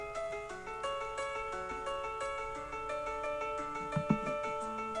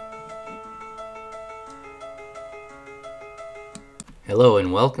Hello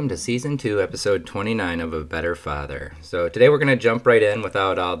and welcome to Season 2, Episode 29 of A Better Father. So today we're going to jump right in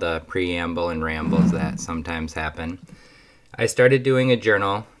without all the preamble and rambles that sometimes happen. I started doing a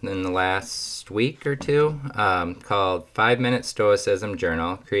journal in the last week or two called 5-Minute Stoicism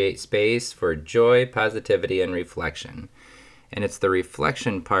Journal, Create Space for Joy, Positivity, and Reflection. And it's the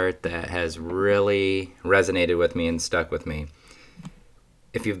reflection part that has really resonated with me and stuck with me.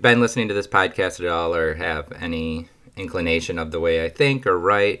 If you've been listening to this podcast at all or have any inclination of the way I think or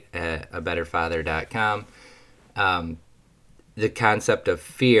write at abetterfather.com, the concept of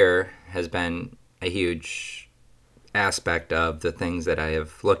fear has been a huge aspect of the things that I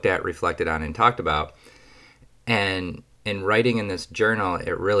have looked at, reflected on, and talked about. And in writing in this journal,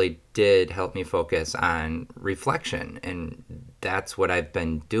 it really did help me focus on reflection, and that's what I've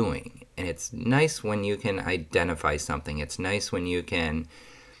been doing. And it's nice when you can identify something. It's nice when you can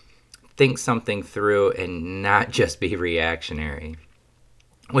think something through and not just be reactionary,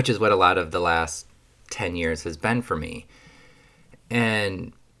 which is what a lot of the last 10 years has been for me.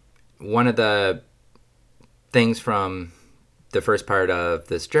 And one of the things from the first part of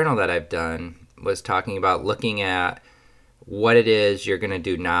this journal that I've done was talking about looking at what it is you're going to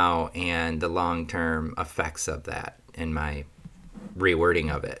do now and the long-term effects of that in my rewording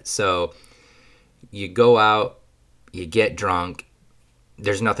of it. So you go out, you get drunk.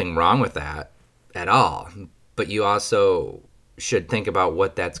 There's nothing wrong with that at all, but you also should think about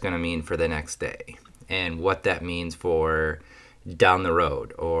what that's going to mean for the next day and what that means for down the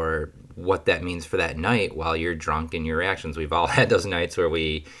road, or what that means for that night while you're drunk in your reactions. We've all had those nights where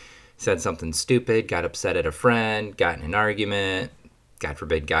we said something stupid, got upset at a friend, got in an argument, God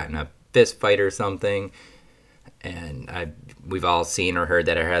forbid, got in a fist fight or something. And we've all seen or heard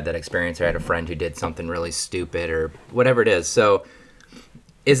that, or had that experience, or had a friend who did something really stupid or whatever it is. So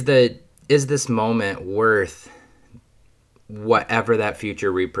is this moment worth whatever that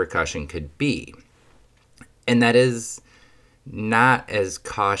future repercussion could be? And that is not as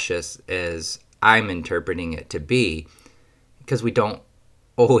cautious as I'm interpreting it to be, because we don't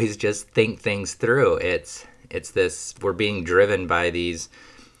always just think things through. It's this, we're being driven by these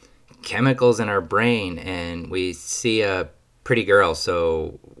chemicals in our brain, and we see a pretty girl,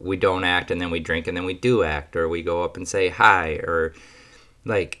 so we don't act, and then we drink, and then we do act, or we go up and say hi, or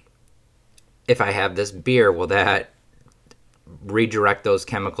like, if I have this beer, will that redirect those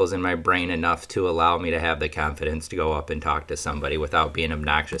chemicals in my brain enough to allow me to have the confidence to go up and talk to somebody without being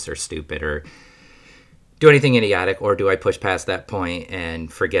obnoxious or stupid or do anything idiotic? Or do I push past that point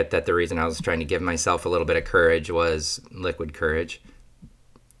and forget that the reason I was trying to give myself a little bit of courage was liquid courage,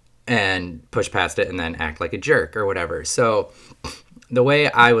 and push past it and then act like a jerk or whatever? So the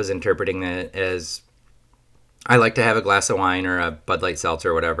way I was interpreting it is, I like to have a glass of wine or a Bud Light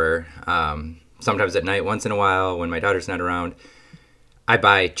seltzer or whatever. Sometimes at night, once in a while, when my daughter's not around, I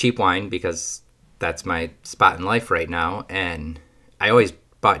buy cheap wine because that's my spot in life right now. And I always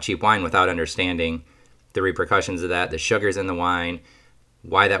bought cheap wine without understanding the repercussions of that, the sugars in the wine,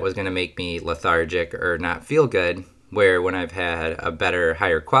 why that was going to make me lethargic or not feel good. Where when I've had a better,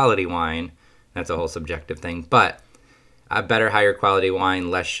 higher quality wine, that's a whole subjective thing, but a better, higher quality wine,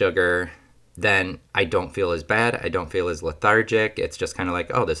 less sugar, then I don't feel as bad. I don't feel as lethargic. It's just kind of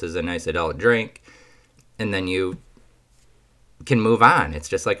like, oh, this is a nice adult drink. And then you can move on. It's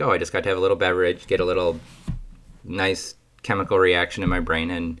just like, oh, I just got to have a little beverage, get a little nice chemical reaction in my brain,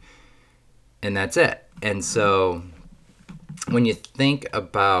 and that's it. And so when you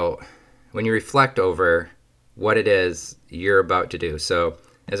reflect over what it is you're about to do. So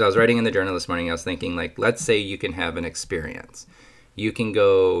as I was writing in the journal this morning, I was thinking, like, let's say you can have an experience. You can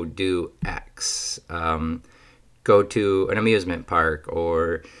go do X, go to an amusement park,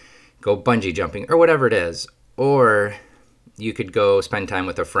 or go bungee jumping, or whatever it is. Or you could go spend time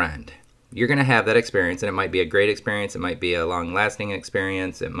with a friend. You're going to have that experience, and it might be a great experience. It might be a long-lasting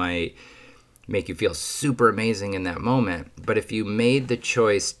experience. It might make you feel super amazing in that moment. But if you made the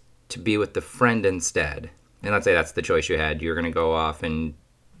choice to be with the friend instead, and let's say that's the choice you had, you're going to go off and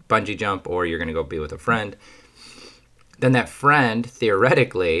bungee jump, or you're going to go be with a friend, then that friend,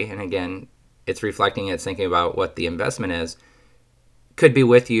 theoretically, and again, it's reflecting, it's thinking about what the investment is, could be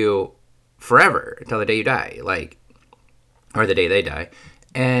with you forever until the day you die, or the day they die.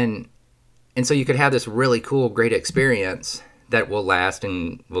 And so you could have this really cool, great experience that will last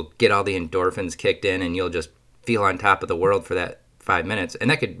and will get all the endorphins kicked in, and you'll just feel on top of the world for that 5 minutes.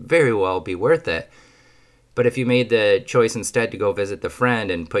 And that could very well be worth it. But if you made the choice instead to go visit the friend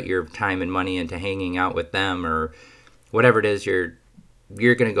and put your time and money into hanging out with them, or whatever it is you're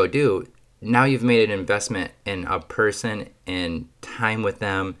going to go do, now you've made an investment in a person and time with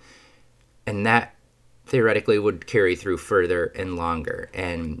them, and that theoretically would carry through further and longer.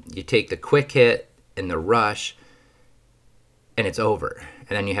 And you take the quick hit and the rush, and it's over.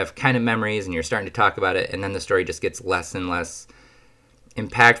 And then you have kind of memories, and you're starting to talk about it, and then the story just gets less and less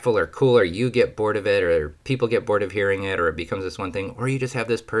impactful or cool, or you get bored of it, or people get bored of hearing it, or it becomes this one thing, or you just have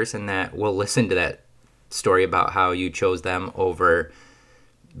this person that will listen to that story about how you chose them over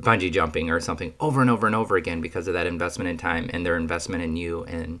bungee jumping or something over and over and over again because of that investment in time and their investment in you.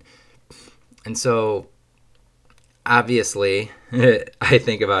 And so obviously I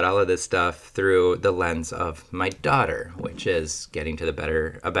think about all of this stuff through the lens of my daughter, which is getting to a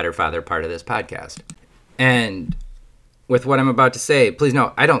better father part of this podcast. And with what I'm about to say, please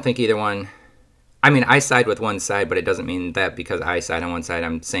know, I don't think either one, I mean, I side with one side, but it doesn't mean that because I side on one side,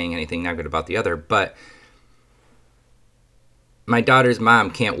 I'm saying anything negative about the other. But my daughter's mom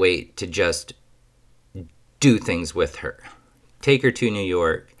can't wait to just do things with her. Take her to New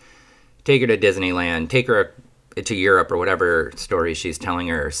York, take her to Disneyland, take her to Europe or whatever story she's telling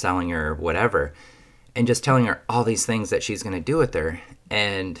her or selling her or whatever, and just telling her all these things that she's going to do with her.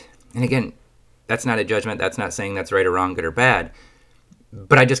 And again, that's not a judgment. That's not saying that's right or wrong, good or bad.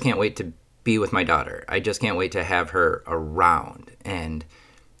 But I just can't wait to be with my daughter. I just can't wait to have her around and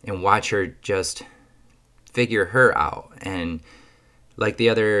watch her just figure her out. And like the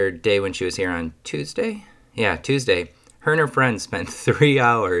other day when she was here on Tuesday, her and her friends spent 3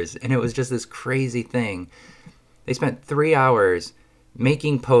 hours, and it was just this crazy thing. They spent 3 hours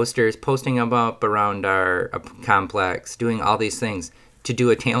making posters, posting them up around our complex, doing all these things to do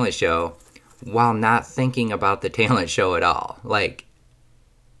a talent show while not thinking about the talent show at all. Like,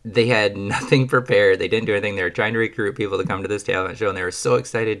 they had nothing prepared. They didn't do anything. They were trying to recruit people to come to this talent show, and they were so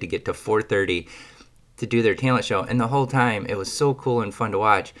excited to get to 4:30 to do their talent show. And the whole time, it was so cool and fun to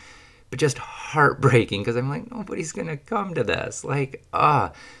watch, but just heartbreaking because I'm like, nobody's going to come to this. Like,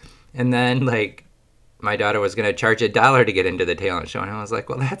 And then, like, my daughter was going to charge $1 to get into the talent show. And I was like,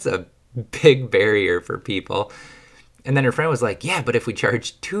 well, that's a big barrier for people. And then her friend was like, yeah, but if we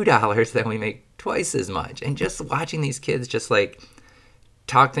charge $2, then we make twice as much. And just watching these kids just like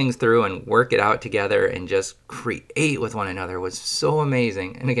talk things through and work it out together and just create with one another was so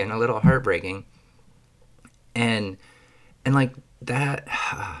amazing. And again, a little heartbreaking. And like that,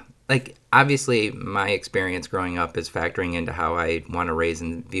 like obviously my experience growing up is factoring into how I want to raise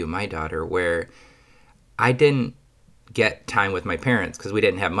and view my daughter, where I didn't get time with my parents because we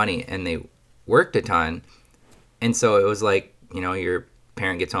didn't have money and they worked a ton. And so it was like, your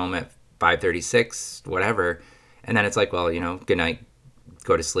parent gets home at 5:36, whatever. And then it's like, well, good night,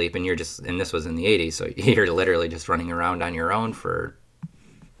 go to sleep. And this was in the 80s. So you're literally just running around on your own for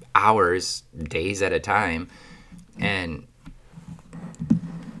hours, days at a time. And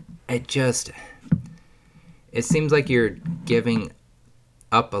it seems like you're giving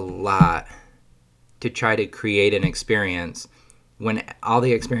up a lot to try to create an experience when all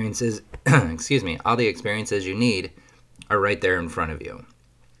the experiences, all the experiences you need are right there in front of you.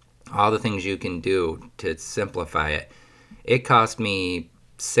 All the things you can do to simplify it. It cost me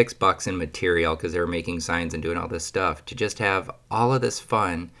 $6 in material because they were making signs and doing all this stuff to just have all of this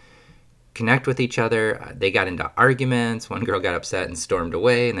fun, connect with each other. They got into arguments. One girl got upset and stormed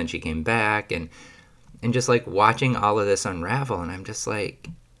away, and then she came back, and just like watching all of this unravel. And I'm just like,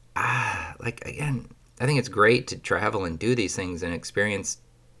 again, I think it's great to travel and do these things and experience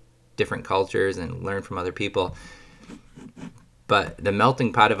different cultures and learn from other people. But the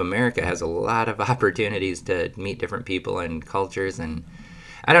melting pot of America has a lot of opportunities to meet different people and cultures. And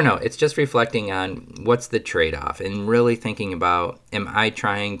I don't know, it's just reflecting on what's the trade-off and really thinking about, am I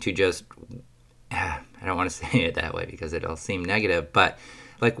trying to just, I don't want to say it that way because it'll seem negative, but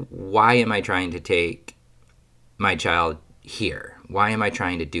like, why am I trying to take my child here? Why am I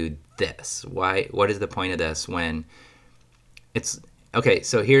trying to do this? What is the point of this when it's, okay,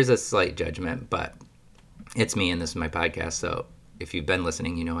 so here's a slight judgment, but it's me and this is my podcast, so if you've been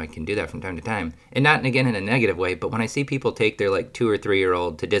listening, I can do that from time to time. And not, again, in a negative way, but when I see people take their, 2 or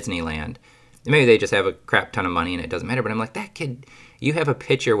 3-year-old to Disneyland, maybe they just have a crap ton of money and it doesn't matter, but I'm like, that kid, you have a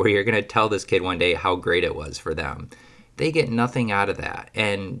picture where you're going to tell this kid one day how great it was for them. They get nothing out of that.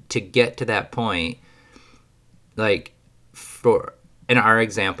 And to get to that point, in our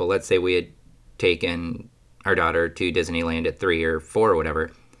example, let's say we had taken our daughter to Disneyland at 3 or 4 or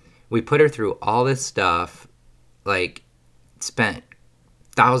whatever. We put her through all this stuff, spent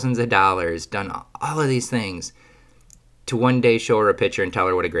thousands of dollars, done all of these things to one day show her a picture and tell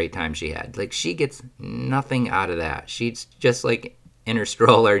her what a great time she had. She gets nothing out of that. She's just in her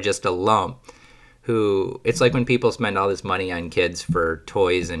stroller, just a lump. It's like when people spend all this money on kids for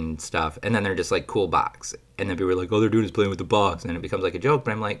toys and stuff, and then they're just cool box. And then people are like, all they're doing is playing with the box. And it becomes like a joke.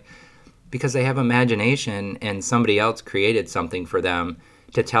 But I'm like, because they have imagination and somebody else created something for them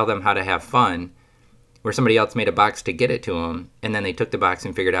to tell them how to have fun, where somebody else made a box to get it to them, and then they took the box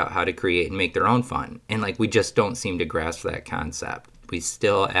and figured out how to create and make their own fun. And like, we just don't seem to grasp that concept. We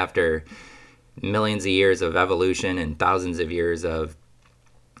still, after millions of years of evolution and thousands of years of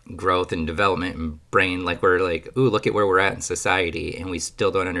growth and development and brain, like, we're like, ooh, look at where we're at in society, and we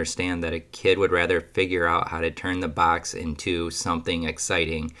still don't understand that a kid would rather figure out how to turn the box into something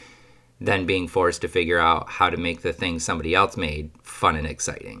exciting than being forced to figure out how to make the thing somebody else made fun and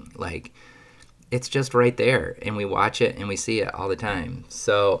exciting. Like, it's just right there, and we watch it and we see it all the time.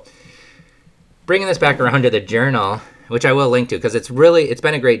 So bringing this back around to the journal, which I will link to, because it's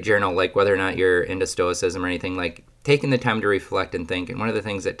been a great journal, like, whether or not you're into stoicism or anything, like, taking the time to reflect and think. And one of the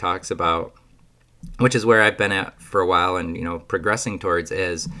things it talks about, which is where I've been at for a while and, progressing towards,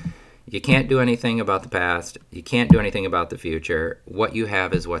 is you can't do anything about the past. You can't do anything about the future. What you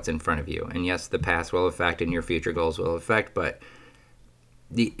have is what's in front of you. And yes, the past will affect and your future goals will affect, but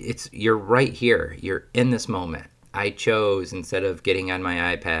you're right here. You're in this moment. I chose, instead of getting on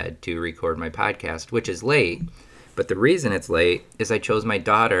my iPad to record my podcast, which is late, but the reason it's late is I chose my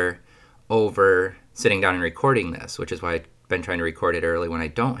daughter over sitting down and recording this, which is why I've been trying to record it early when I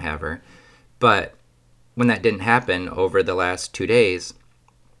don't have her. But when that didn't happen over the last 2 days,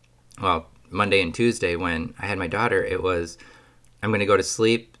 well, Monday and Tuesday, when I had my daughter, it was, I'm going to go to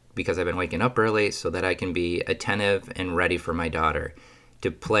sleep because I've been waking up early so that I can be attentive and ready for my daughter to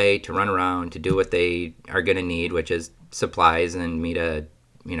play, to run around, to do what they are going to need, which is supplies, and me to,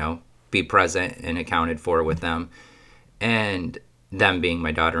 be present and accounted for with them. And them being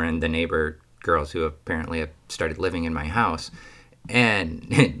my daughter and the neighbor girls who apparently have started living in my house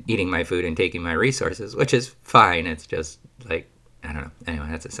and eating my food and taking my resources, which is fine. It's just like, I don't know. Anyway,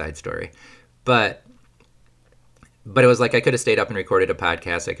 that's a side story. But it was like, I could have stayed up and recorded a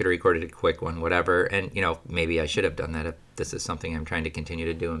podcast. I could have recorded a quick one, whatever. And, maybe I should have done that if this is something I'm trying to continue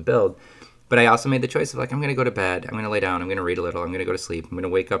to do and build. But I also made the choice of, like, I'm going to go to bed. I'm going to lay down. I'm going to read a little. I'm going to go to sleep. I'm going to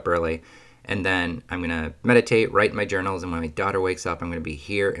wake up early. And then I'm going to meditate, write my journals. And when my daughter wakes up, I'm going to be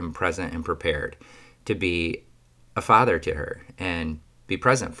here and present and prepared to be a father to her and be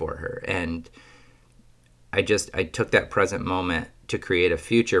present for her. And I took that present moment to create a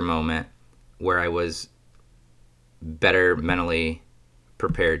future moment where I was better mentally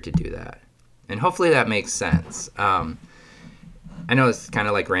prepared to do that. And hopefully that makes sense. I know it's kind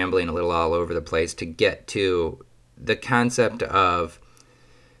of like rambling a little all over the place to get to the concept of,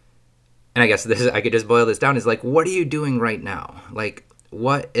 and I guess I could just boil this down, is like, what are you doing right now? Like,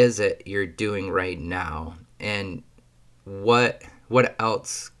 what is it you're doing right now? And what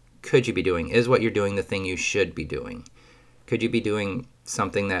else could you be doing? Is what you're doing the thing you should be doing? Could you be doing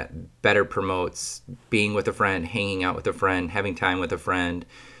something that better promotes being with a friend, hanging out with a friend, having time with a friend?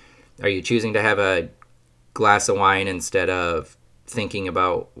 Are you choosing to have a glass of wine instead of thinking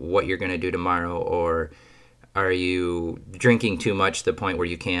about what you're going to do tomorrow? Or are you drinking too much to the point where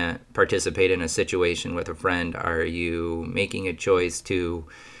you can't participate in a situation with a friend? Are you making a choice to,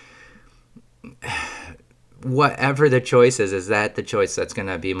 whatever the choice is that the choice that's going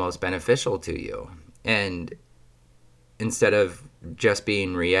to be most beneficial to you? And instead of just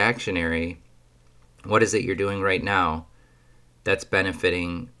being reactionary, what is it you're doing right now that's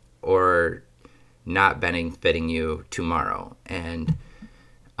benefiting or not benefiting you tomorrow? And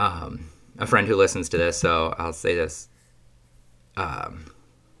a friend who listens to this, so I'll say this kind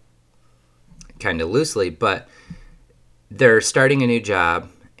of loosely, but they're starting a new job,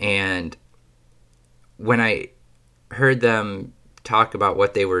 and when I heard them talk about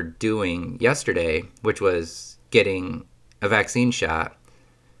what they were doing yesterday, which was getting a vaccine shot,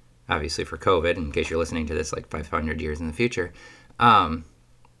 obviously for COVID, in case you're listening to this like 500 years in the future, and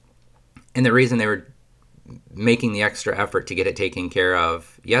the reason they were making the extra effort to get it taken care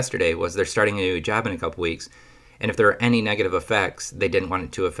of yesterday was they're starting a new job in a couple weeks, and if there are any negative effects, they didn't want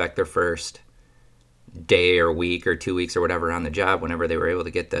it to affect their first day or week or 2 weeks or whatever on the job whenever they were able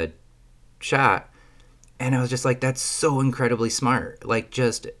to get the shot. And I was just like, that's so incredibly smart. Like,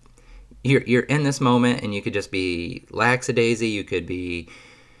 just you're in this moment, and you could just be lackadaisy. You could be,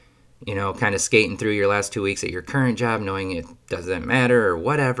 kind of skating through your last 2 weeks at your current job, knowing it doesn't matter or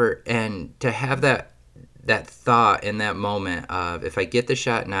whatever. And to have that thought in that moment of, if I get the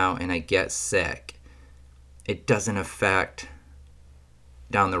shot now and I get sick, it doesn't affect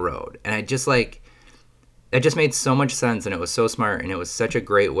down the road. And it just made so much sense, and it was so smart, and it was such a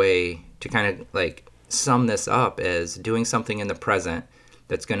great way to kind of like sum this up as doing something in the present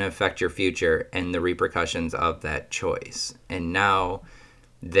that's going to affect your future and the repercussions of that choice. And now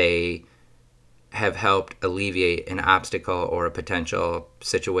they have helped alleviate an obstacle or a potential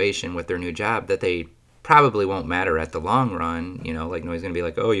situation with their new job that they probably won't matter at the long run. Like nobody's going to be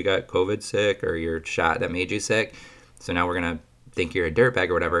like, oh, you got COVID sick or your shot that made you sick, so now we're going to think you're a dirtbag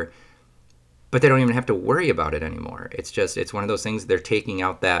or whatever. But they don't even have to worry about it anymore. It's one of those things, they're taking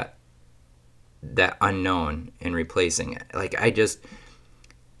out that unknown and replacing it.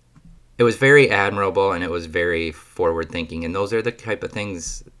 It was very admirable and it was very forward thinking. And those are the type of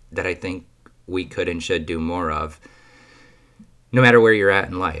things that I think we could and should do more of, no matter where you're at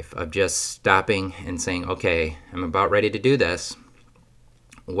in life, of just stopping and saying, okay, I'm about ready to do this.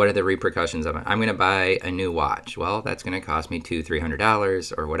 What are the repercussions of it? I'm going to buy a new watch. Well, that's going to cost me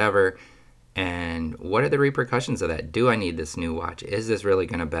 $200-$300 or whatever. And what are the repercussions of that? Do I need this new watch? Is this really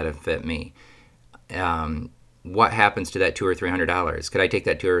going to benefit me? What happens to that $200 or $300? Could I take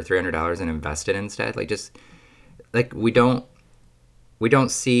that $200 or $300 and invest it instead? We don't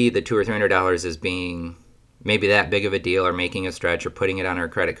see the $200 or $300 as being maybe that big of a deal, or making a stretch, or putting it on our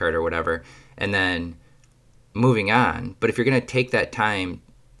credit card or whatever, and then moving on. But if you're going to take that time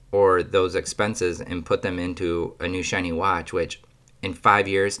or those expenses and put them into a new shiny watch, which in 5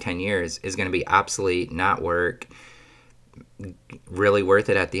 years, 10 years is going to be obsolete, not work, really worth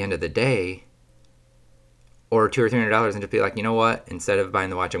it at the end of the day, or $200 or $300, and just be like, you know what? Instead of buying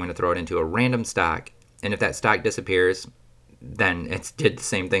the watch, I'm going to throw it into a random stock. And if that stock disappears, then it did the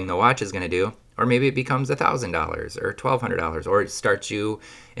same thing the watch is going to do. Or maybe it becomes $1,000 or $1,200, or it starts you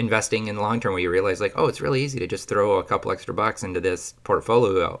investing in the long term, where you realize like, oh, it's really easy to just throw a couple extra bucks into this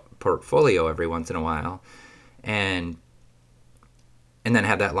portfolio every once in a while, and then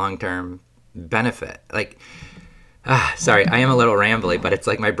have that long term benefit. Sorry, I am a little rambly, but it's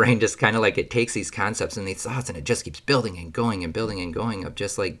like my brain just kind of like, it takes these concepts and these thoughts and it just keeps building and going and building and going, of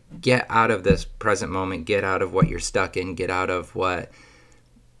just like, get out of this present moment, get out of what you're stuck in, get out of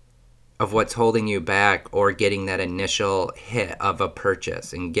what's holding you back, or getting that initial hit of a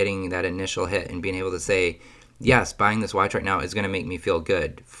purchase, and getting that initial hit and being able to say, yes, buying this watch right now is going to make me feel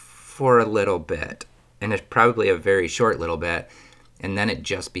good for a little bit. And it's probably a very short little bit. And then it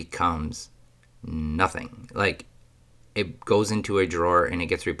just becomes nothing. Like, it goes into a drawer and it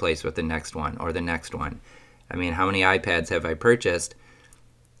gets replaced with the next one or the next one. I mean, how many iPads have I purchased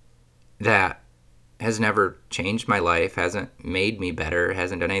that has never changed my life, hasn't made me better,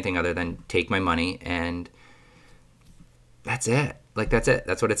 hasn't done anything other than take my money, and that's it. That's it.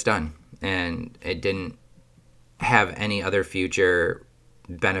 That's what it's done. And it didn't have any other future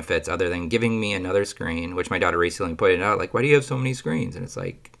benefits other than giving me another screen, which my daughter recently pointed out, like, why do you have so many screens? And it's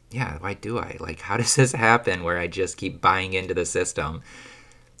like, yeah, why do I? Like, how does this happen where I just keep buying into the system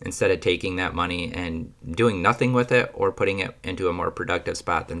instead of taking that money and doing nothing with it, or putting it into a more productive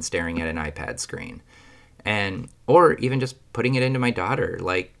spot than staring at an iPad screen? Or even just putting it into my daughter,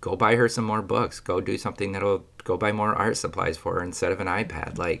 like, go buy her some more books, go do something go buy more art supplies for her instead of an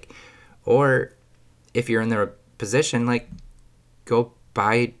iPad. Or if you're in the position, go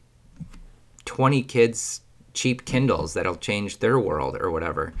buy 20 kids cheap Kindles that'll change their world or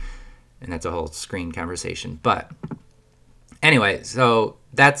whatever. And that's a whole screen conversation. But anyway, so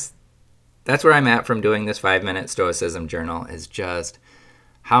that's where I'm at from doing this 5-minute Stoicism journal, is just,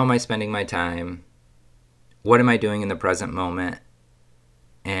 how am I spending my time? What am I doing in the present moment?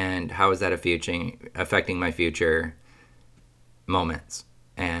 And how is that affecting my future moments?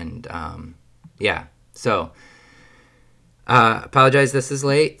 And so apologize this is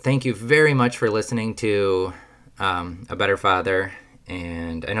late. Thank you very much for listening to A Better Father.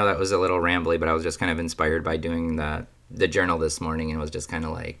 And I know that was a little rambly, but I was just kind of inspired by doing the journal this morning, and was just kind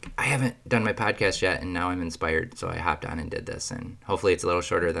of like, I haven't done my podcast yet, and now I'm inspired, so I hopped on and did this. And hopefully it's a little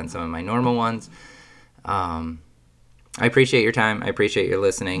shorter than some of my normal ones. I appreciate your time. I appreciate your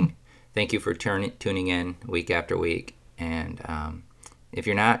listening. Thank you for tuning in week after week. And if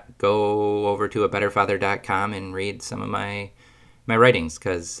you're not, go over to abetterfather.com and read some of my writings,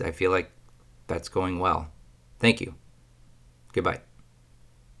 because I feel like that's going well. Thank you. Goodbye.